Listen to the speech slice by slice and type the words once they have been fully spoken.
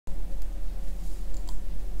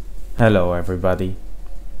Hello everybody,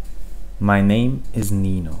 my name is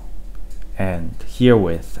Nino, and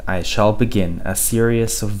herewith I shall begin a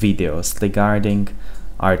series of videos regarding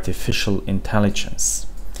artificial intelligence.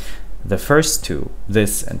 The first two,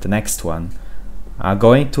 this and the next one, are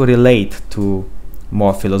going to relate to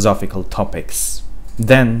more philosophical topics.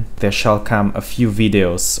 Then there shall come a few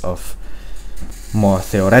videos of more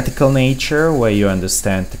theoretical nature, where you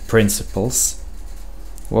understand the principles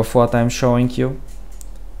of what I'm showing you.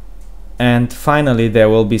 And finally, there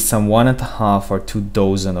will be some 1.5 or 2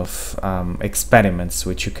 dozen of experiments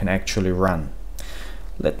which you can actually run.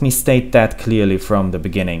 Let me state that clearly from the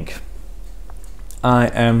beginning. I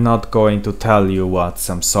am not going to tell you what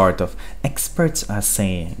some sort of experts are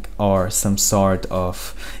saying, or some sort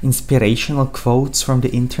of inspirational quotes from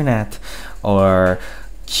the internet, or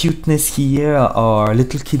cuteness here, or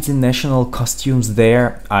little kids in national costumes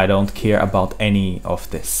there. I don't care about any of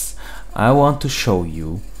this. I want to show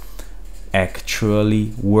you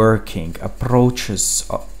actually working approaches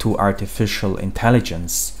to artificial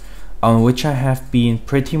intelligence, on which I have been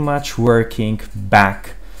pretty much working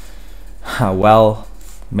back, well,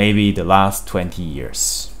 maybe the last 20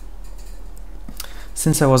 years.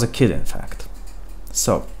 Since I was a kid, in fact.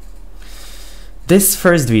 So, this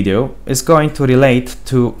first video is going to relate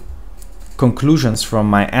to conclusions from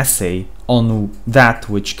my essay on that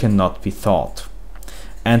which cannot be thought.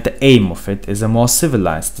 And the aim of it is a more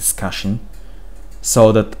civilized discussion,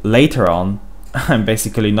 so that later on I'm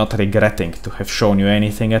basically not regretting to have shown you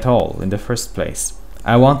anything at all in the first place.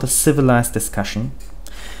 I want a civilized discussion,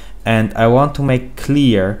 and I want to make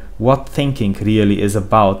clear what thinking really is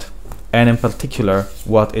about, and in particular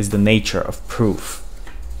what is the nature of proof.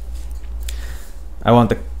 I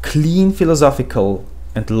want a clean philosophical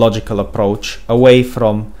and logical approach away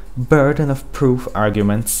from burden of proof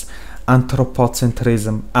arguments,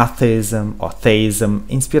 anthropocentrism, atheism or theism,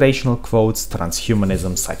 inspirational quotes,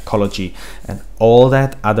 transhumanism, psychology, and all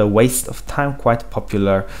that other waste of time quite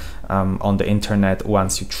popular on the internet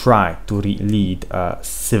once you try to lead a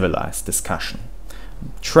civilized discussion.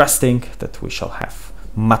 Trusting that we shall have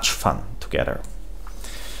much fun together.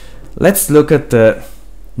 Let's look at the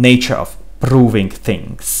nature of proving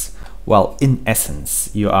things. Well, in essence,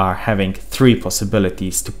 you are having 3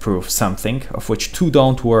 possibilities to prove something, of which 2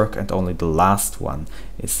 don't work and only the last one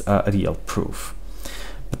is a real proof.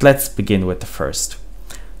 But let's begin with the first.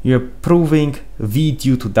 You're proving V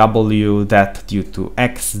due to W, that due to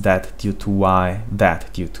X, that due to Y,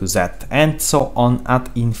 that due to Z, and so on ad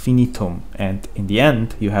infinitum. And in the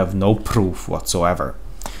end, you have no proof whatsoever.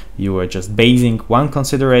 You were just basing one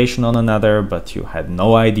consideration on another, but you had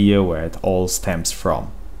no idea where it all stems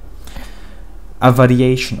from. A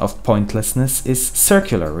variation of pointlessness is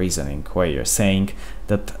circular reasoning, where you're saying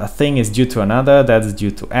that a thing is due to another, that's due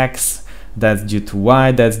to X, that's due to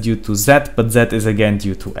Y, that's due to Z, but Z is again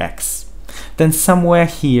due to X. Then somewhere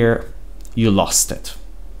here you lost it.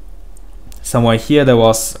 Somewhere here there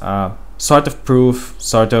was a sort of proof,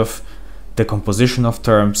 sort of decomposition of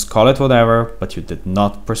terms, call it whatever, but you did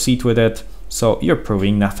not proceed with it, so you're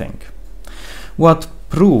proving nothing. What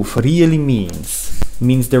proof really means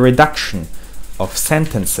the reduction of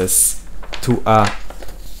sentences to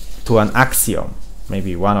an axiom,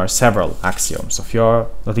 maybe one or several axioms of your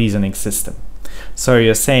reasoning system. So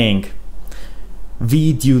you're saying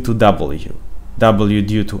V due to W, W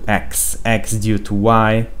due to X, X due to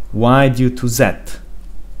Y, Y due to Z,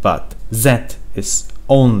 but Z is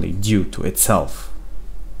only due to itself.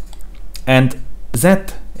 And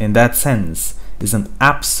Z, in that sense, is an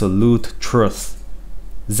absolute truth.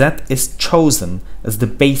 Z is chosen as the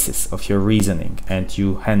basis of your reasoning, and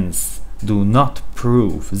you hence do not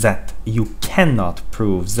prove Z. You cannot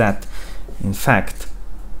prove Z, in fact,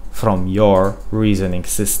 from your reasoning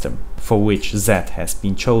system for which Z has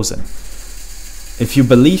been chosen. If you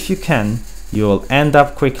believe you can, you will end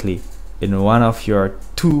up quickly in one of your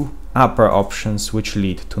 2 upper options which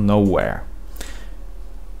lead to nowhere.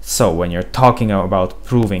 So when you're talking about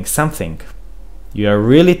proving something, you are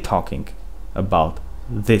really talking about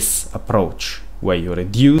this approach, where you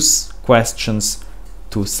reduce questions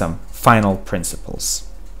to some final principles.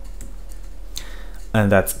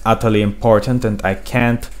 And that's utterly important, and I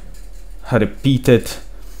can't repeat it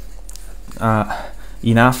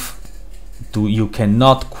enough. You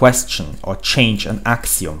cannot question or change an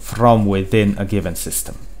axiom from within a given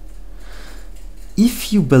system.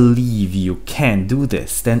 If you believe you can do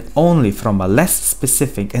this, then only from a less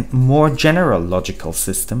specific and more general logical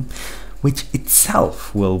system, which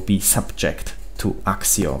itself will be subject to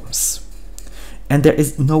axioms. And there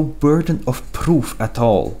is no burden of proof at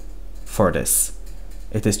all for this.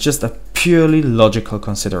 It is just a purely logical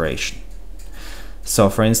consideration. So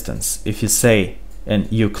for instance, if you say in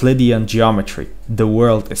Euclidean geometry the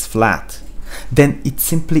world is flat, then it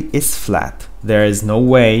simply is flat. There is no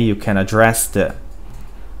way you can address the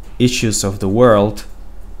issues of the world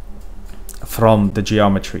from the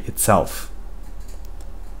geometry itself.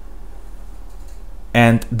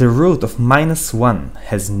 And the root of -1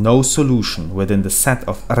 has no solution within the set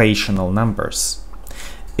of rational numbers.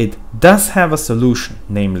 It does have a solution,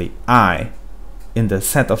 namely I, in the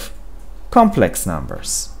set of complex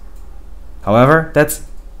numbers. However, that's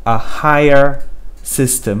a higher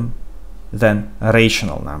system than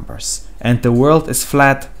rational numbers. And the world is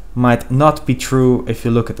flat might not be true if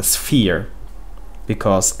you look at a sphere,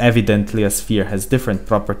 because evidently a sphere has different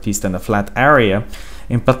properties than a flat area.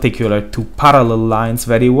 In particular, two parallel lines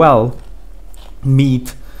very well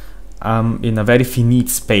meet in a very finite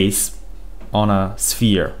space on a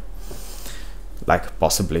sphere.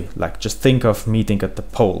 Like just think of meeting at the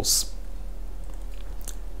poles.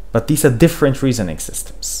 But these are different reasoning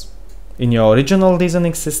systems. In your original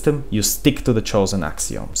reasoning system, you stick to the chosen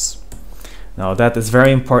axioms. Now that is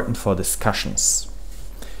very important for discussions.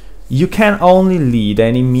 You can only lead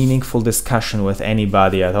any meaningful discussion with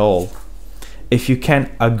anybody at all if you can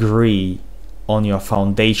agree on your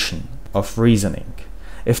foundation of reasoning.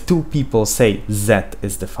 If two people say Z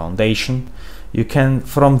is the foundation, you can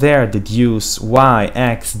from there deduce Y,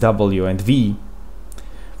 X, W, and V.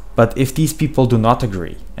 But if these people do not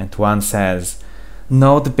agree, and one says,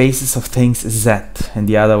 no, the basis of things is Z, and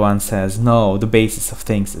the other one says, no, the basis of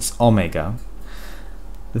things is omega,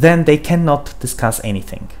 then they cannot discuss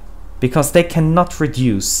anything, because they cannot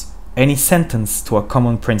reduce any sentence to a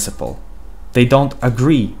common principle. They don't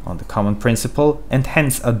agree on the common principle, and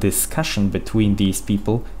hence a discussion between these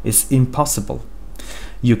people is impossible.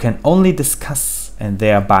 You can only discuss and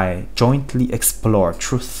thereby jointly explore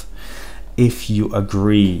truth if you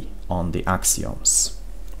agree on the axioms.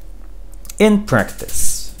 In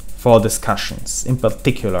practice, for discussions, in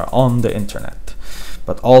particular on the internet,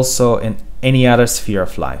 but also in any other sphere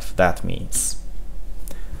of life, that means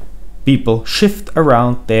people shift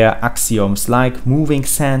around their axioms like moving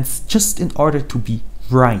sands just in order to be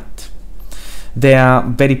right. They are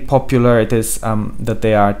very popular. It is that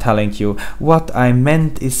they are telling you what I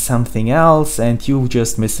meant is something else and you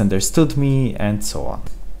just misunderstood me, and so on.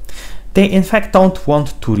 They in fact don't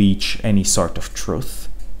want to reach any sort of truth.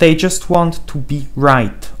 They just want to be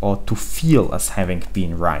right, or to feel as having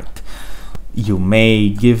been right. You may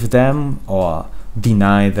give them or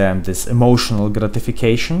deny them this emotional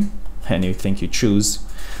gratification, anything you choose,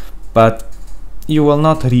 but you will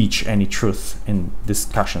not reach any truth in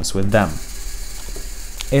discussions with them.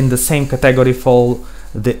 In the same category fall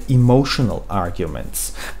the emotional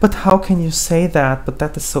arguments. But how can you say that? But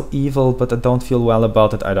that is so evil, but I don't feel well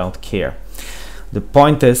about it, I don't care. The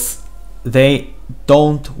point is, they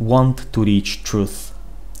don't want to reach truth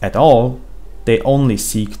at all. They only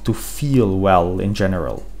seek to feel well in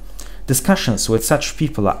general. Discussions with such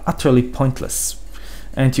people are utterly pointless,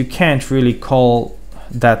 and you can't really call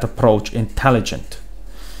that approach intelligent.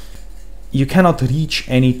 You cannot reach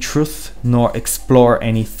any truth nor explore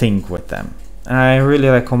anything with them. I really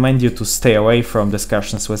recommend you to stay away from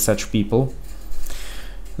discussions with such people,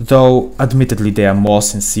 though admittedly they are more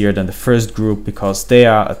sincere than the first group, because they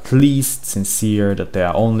are at least sincere that they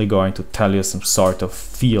are only going to tell you some sort of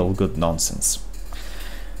feel-good nonsense.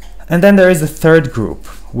 And then there is the third group,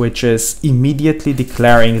 which is immediately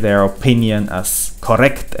declaring their opinion as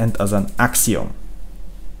correct and as an axiom.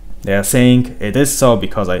 They are saying, it is so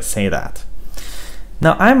because I say that.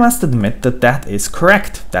 Now, I must admit that that is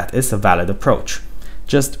correct. That is a valid approach.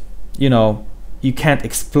 Just, you can't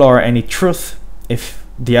explore any truth if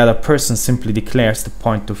the other person simply declares the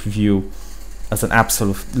point of view as an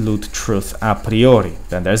absolute truth a priori.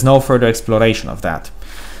 Then there's no further exploration of that.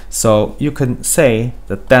 So you can say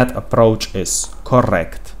that that approach is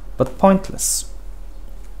correct, but pointless.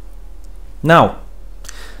 Now,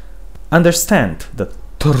 understand that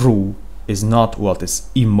true is not what is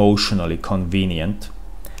emotionally convenient,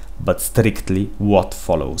 but strictly what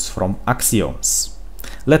follows from axioms.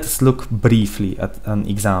 Let us look briefly at an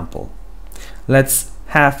example. Let's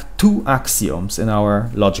have two axioms in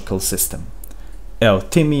our logical system.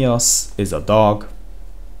 Euthymos is a dog,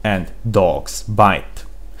 and dogs bite.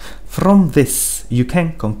 From this, you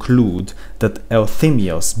can conclude that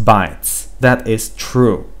Euthymios bites. That is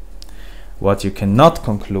true. What you cannot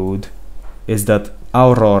conclude is that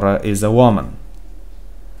Aurora is a woman.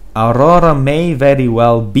 Aurora may very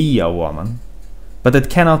well be a woman, but it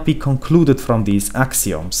cannot be concluded from these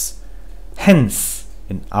axioms. Hence,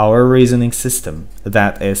 in our reasoning system,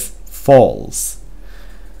 that is false.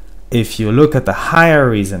 If you look at the higher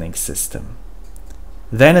reasoning system,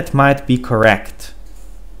 then it might be correct.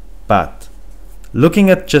 But looking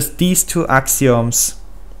at just these two axioms,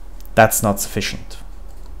 that's not sufficient.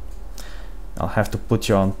 I'll have to put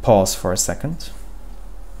you on pause for a second.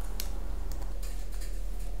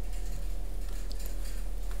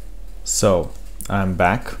 So I'm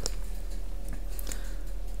back.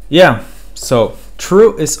 Yeah, so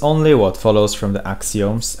true is only what follows from the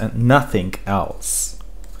axioms and nothing else.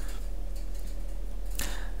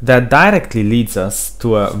 That directly leads us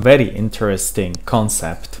to a very interesting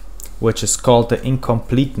concept, which is called the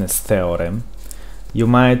incompleteness theorem. You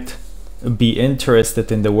might be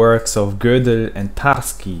interested in the works of Gödel and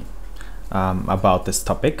Tarski about this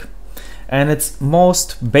topic. And its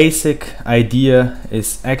most basic idea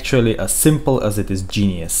is actually as simple as it is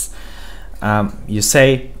genius. You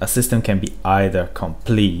say a system can be either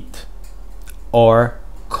complete or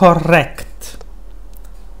correct.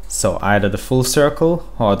 So either the full circle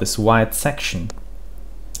or this wide section,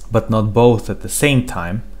 but not both at the same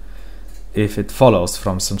time if it follows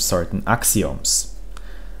from some certain axioms.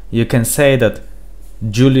 You can say that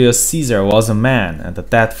Julius Caesar was a man and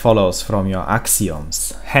that follows from your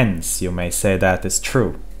axioms. Hence, you may say that is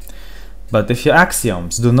true. But if your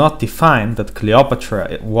axioms do not define that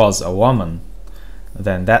Cleopatra was a woman,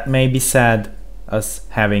 then that may be said as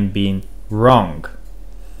having been wrong.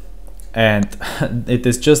 And it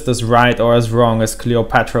is just as right or as wrong as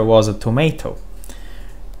Cleopatra was a tomato.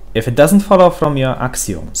 If it doesn't follow from your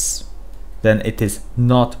axioms, then it is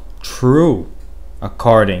not true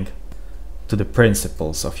according to the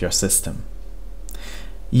principles of your system.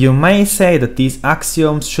 You may say that these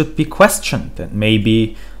axioms should be questioned and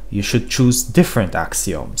maybe you should choose different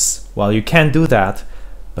axioms. Well, you can do that,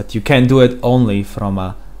 but you can do it only from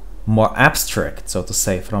a more abstract, so to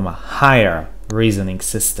say, from a higher reasoning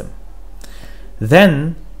system.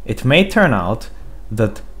 Then it may turn out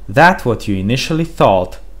that what you initially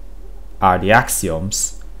thought are the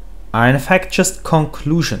axioms are in fact just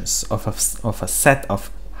conclusions of a set of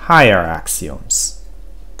higher axioms.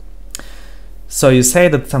 So you say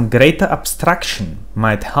that some greater abstraction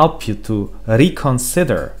might help you to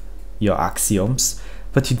reconsider your axioms,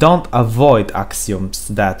 but you don't avoid axioms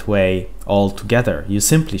that way altogether. You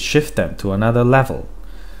simply shift them to another level.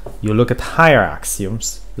 You look at higher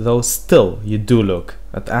axioms, though still you do look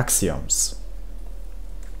at axioms.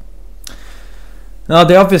 Now,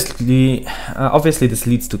 obviously this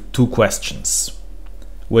leads to two questions.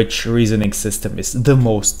 Which reasoning system is the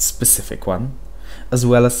most specific one, as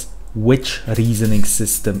well as which reasoning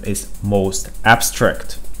system is most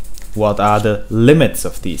abstract? What are the limits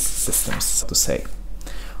of these systems, so to say?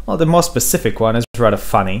 Well, the most specific one is rather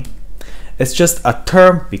funny. It's just a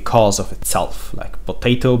term because of itself, like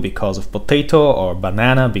potato because of potato or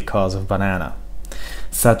banana because of banana.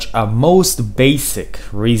 Such a most basic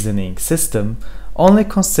reasoning system only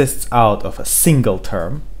consists out of a single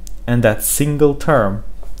term, and that single term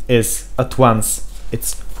is at once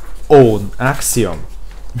its own axiom.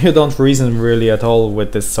 You don't reason really at all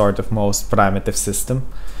with this sort of most primitive system,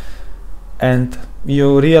 and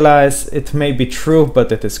you realize it may be true,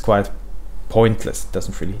 but it is quite pointless. It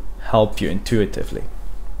doesn't really help you intuitively.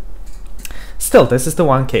 Still, this is the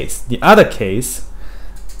one case. The other case,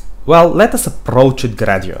 well, let us approach it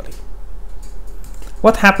gradually.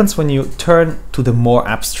 What happens when you turn to the more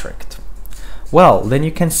abstract? Well, then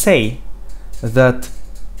you can say that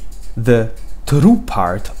the true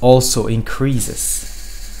part also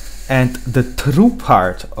increases, and the true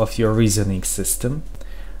part of your reasoning system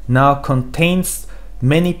now contains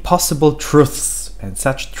many possible truths, and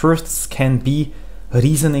such truths can be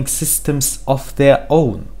reasoning systems of their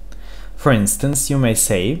own. For instance, you may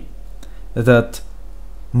say that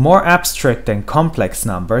more abstract and complex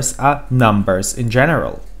numbers are numbers in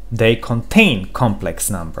general. They contain complex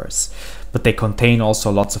numbers, but they contain also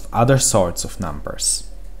lots of other sorts of numbers.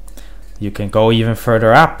 You can go even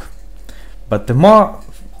further up, but the more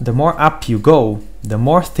up you go, the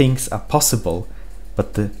more things are possible,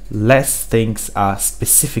 but the less things are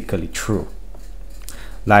specifically true.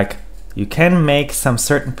 Like, you can make some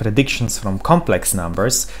certain predictions from complex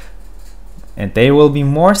numbers, and they will be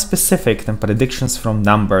more specific than predictions from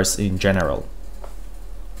numbers in general.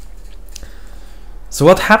 So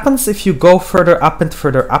what happens if you go further up and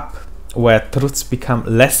further up, where truths become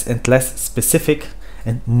less and less specific,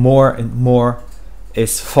 and more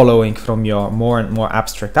is following from your more and more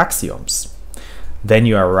abstract axioms? Then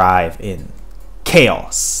you arrive in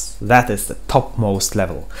chaos. That is the topmost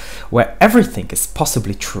level, where everything is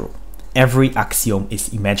possibly true. Every axiom is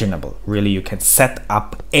imaginable. Really, you can set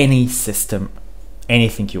up any system,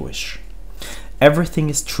 anything you wish. Everything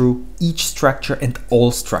is true, each structure and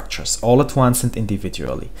all structures, all at once and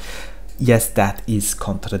individually. Yes, that is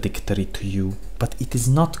contradictory to you, but it is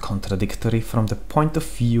not contradictory from the point of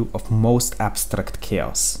view of most abstract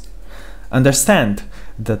chaos. Understand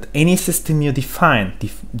that any system you define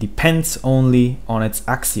depends only on its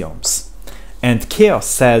axioms, and chaos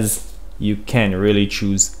says you can really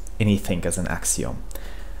choose anything as an axiom.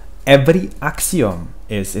 Every axiom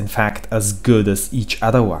is in fact as good as each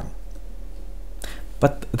other one.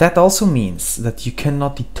 But that also means that you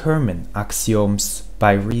cannot determine axioms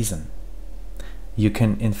by reason. You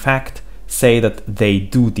can in fact say that they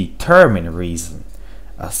do determine reason,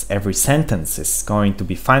 as every sentence is going to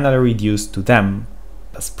be finally reduced to them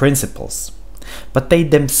as principles. But they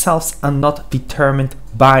themselves are not determined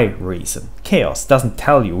by reason. Chaos doesn't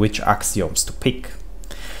tell you which axioms to pick.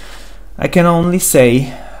 I can only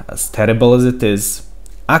say, as terrible as it is,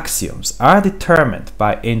 axioms are determined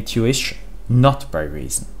by intuition, not by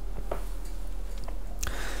reason.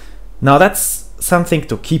 Now that's something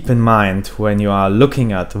to keep in mind when you are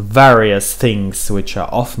looking at various things which are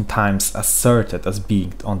oftentimes asserted as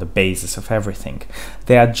being on the basis of everything.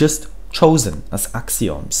 They are just chosen as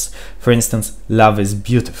axioms. For instance, love is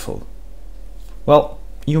beautiful. Well,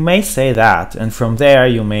 you may say that, and from there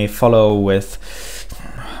you may follow with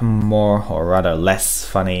more or rather less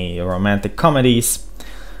funny romantic comedies,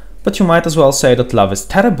 but you might as well say that love is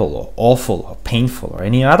terrible or awful or painful or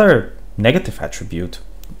any other negative attribute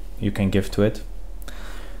you can give to it.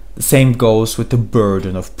 The same goes with the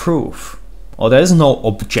burden of proof. Well, there is no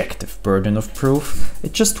objective burden of proof,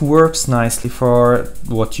 it just works nicely for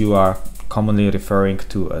what you are commonly referring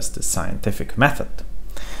to as the scientific method.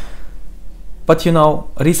 But you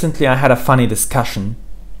know, recently I had a funny discussion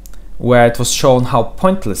where it was shown how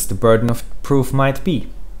pointless the burden of proof might be.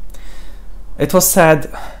 It was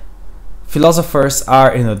said, philosophers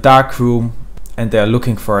are in a dark room and they are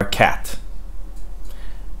looking for a cat.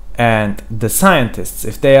 And the scientists,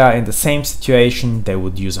 if they are in the same situation, they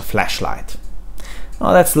would use a flashlight.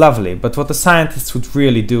 Oh, that's lovely, but what the scientists would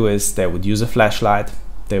really do is they would use a flashlight,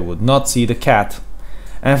 they would not see the cat,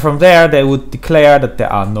 and from there they would declare that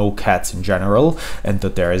there are no cats in general and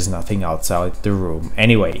that there is nothing outside the room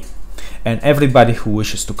anyway. And everybody who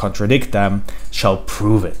wishes to contradict them shall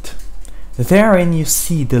prove it. Therein you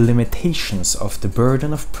see the limitations of the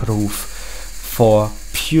burden of proof for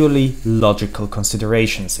purely logical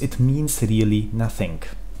considerations. It means really nothing.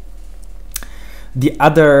 The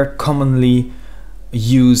other commonly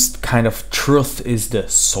used kind of truth is the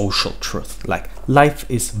social truth, like life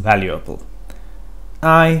is valuable.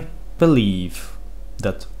 I believe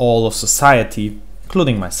that all of society,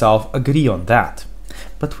 including myself, agree on that,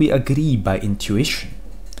 but we agree by intuition.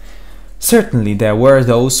 Certainly there were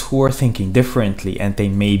those who were thinking differently and they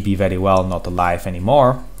may be very well not alive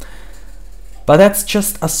anymore, but that's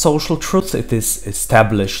just a social truth. It is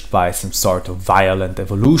established by some sort of violent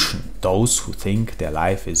evolution. Those who think their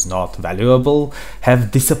life is not valuable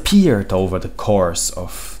have disappeared over the course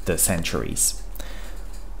of the centuries.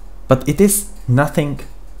 But it is nothing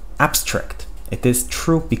abstract. It is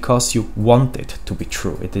true because you want it to be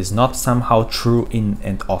true. It is not somehow true in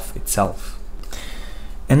and of itself.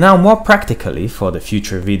 And now more practically for the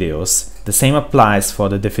future videos, the same applies for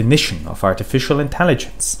the definition of artificial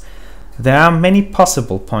intelligence. There are many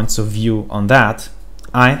possible points of view on that.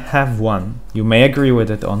 I have one. You may agree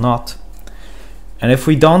with it or not. And if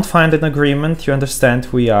we don't find an agreement, you understand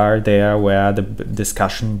we are there where the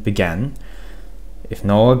discussion began. If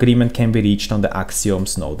no agreement can be reached on the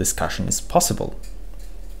axioms, no discussion is possible.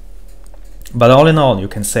 But all in all, you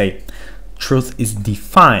can say truth is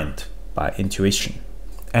defined by intuition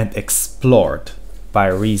and explored by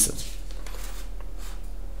reason.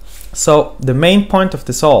 So the main point of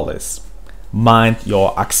this all is mind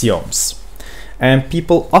your axioms. And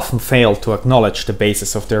people often fail to acknowledge the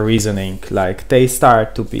basis of their reasoning. Like they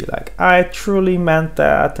start to be like, I truly meant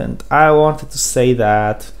that and I wanted to say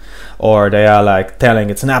that. Or they are like telling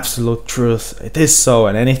it's an absolute truth, it is so,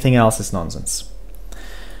 and anything else is nonsense.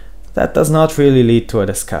 That does not really lead to a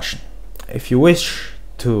discussion. If you wish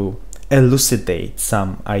to elucidate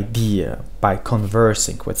some idea by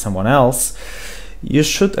conversing with someone else, you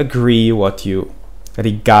should agree what you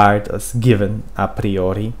regard as given a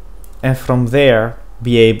priori, and from there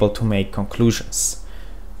be able to make conclusions.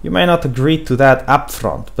 You may not agree to that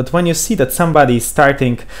upfront, but when you see that somebody is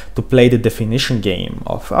starting to play the definition game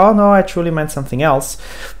of, oh no, I truly meant something else,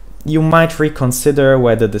 you might reconsider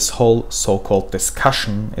whether this whole so-called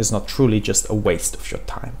discussion is not truly just a waste of your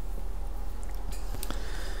time.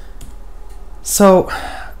 So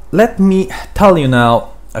let me tell you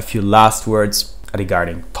now a few last words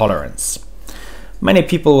regarding tolerance. Many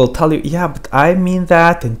people will tell you, yeah, but I mean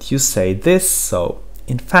that and you say this, so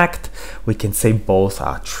In fact, we can say both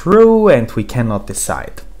are true and we cannot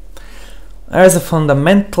decide. There is a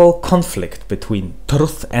fundamental conflict between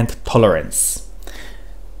truth and tolerance.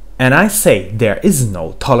 And I say there is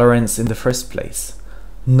no tolerance in the first place.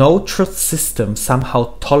 No truth system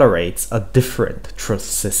somehow tolerates a different truth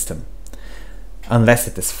system, unless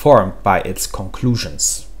it is formed by its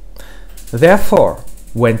conclusions. Therefore,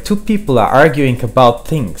 when two people are arguing about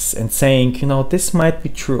things and saying, this might be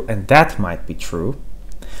true and that might be true,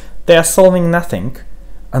 they are solving nothing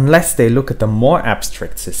unless they look at a more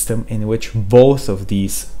abstract system in which both of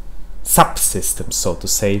these subsystems, so to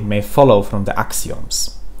say, may follow from the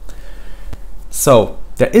axioms. So,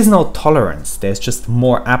 there is no tolerance, there's just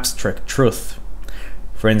more abstract truth.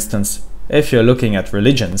 For instance, if you're looking at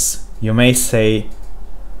religions, you may say,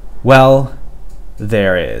 well,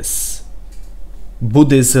 there is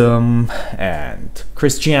Buddhism and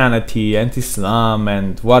Christianity and Islam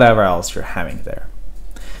and whatever else you're having there.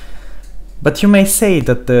 But you may say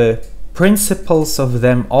that the principles of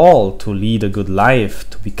them all to lead a good life,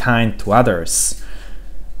 to be kind to others,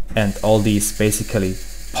 and all these basically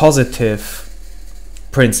positive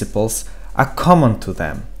principles are common to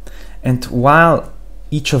them. And while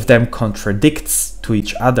each of them contradicts to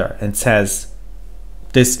each other and says,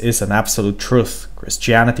 this is an absolute truth.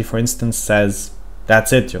 Christianity, for instance, says,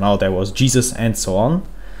 that's it, there was Jesus and so on.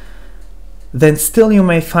 Then still you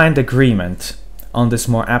may find agreement on this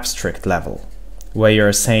more abstract level, where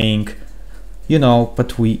you're saying,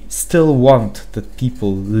 but we still want that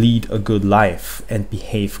people lead a good life and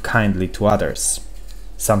behave kindly to others.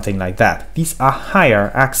 Something like that. These are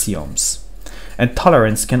higher axioms, and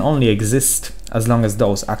tolerance can only exist as long as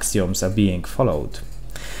those axioms are being followed.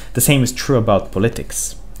 The same is true about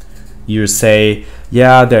politics. You say,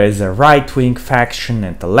 yeah, there is a right-wing faction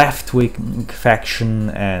and a left-wing faction,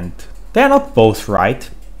 and they're not both right.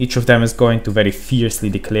 Each of them is going to very fiercely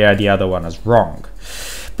declare the other one as wrong.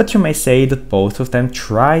 But you may say that both of them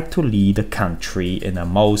try to lead a country in a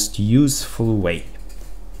most useful way.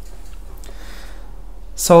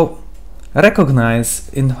 So, recognize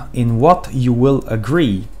in what you will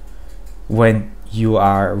agree when you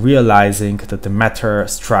are realizing that the matter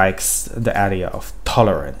strikes the area of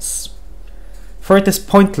tolerance. For it is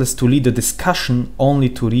pointless to lead a discussion only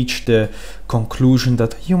to reach the conclusion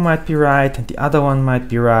that you might be right and the other one might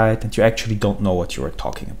be right and you actually don't know what you are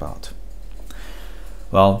talking about.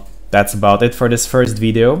 Well, that's about it for this first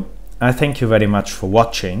video. I thank you very much for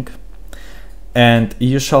watching, and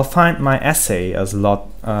you shall find my essay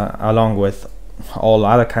along with all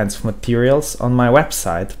other kinds of materials on my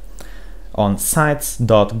website on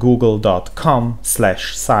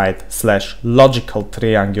sites.google.com/site/logical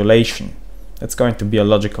triangulation. It's going to be a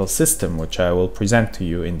logical system which I will present to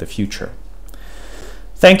you in the future.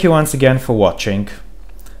 Thank you once again for watching.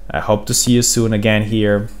 I hope to see you soon again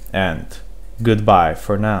here, and goodbye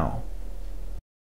for now.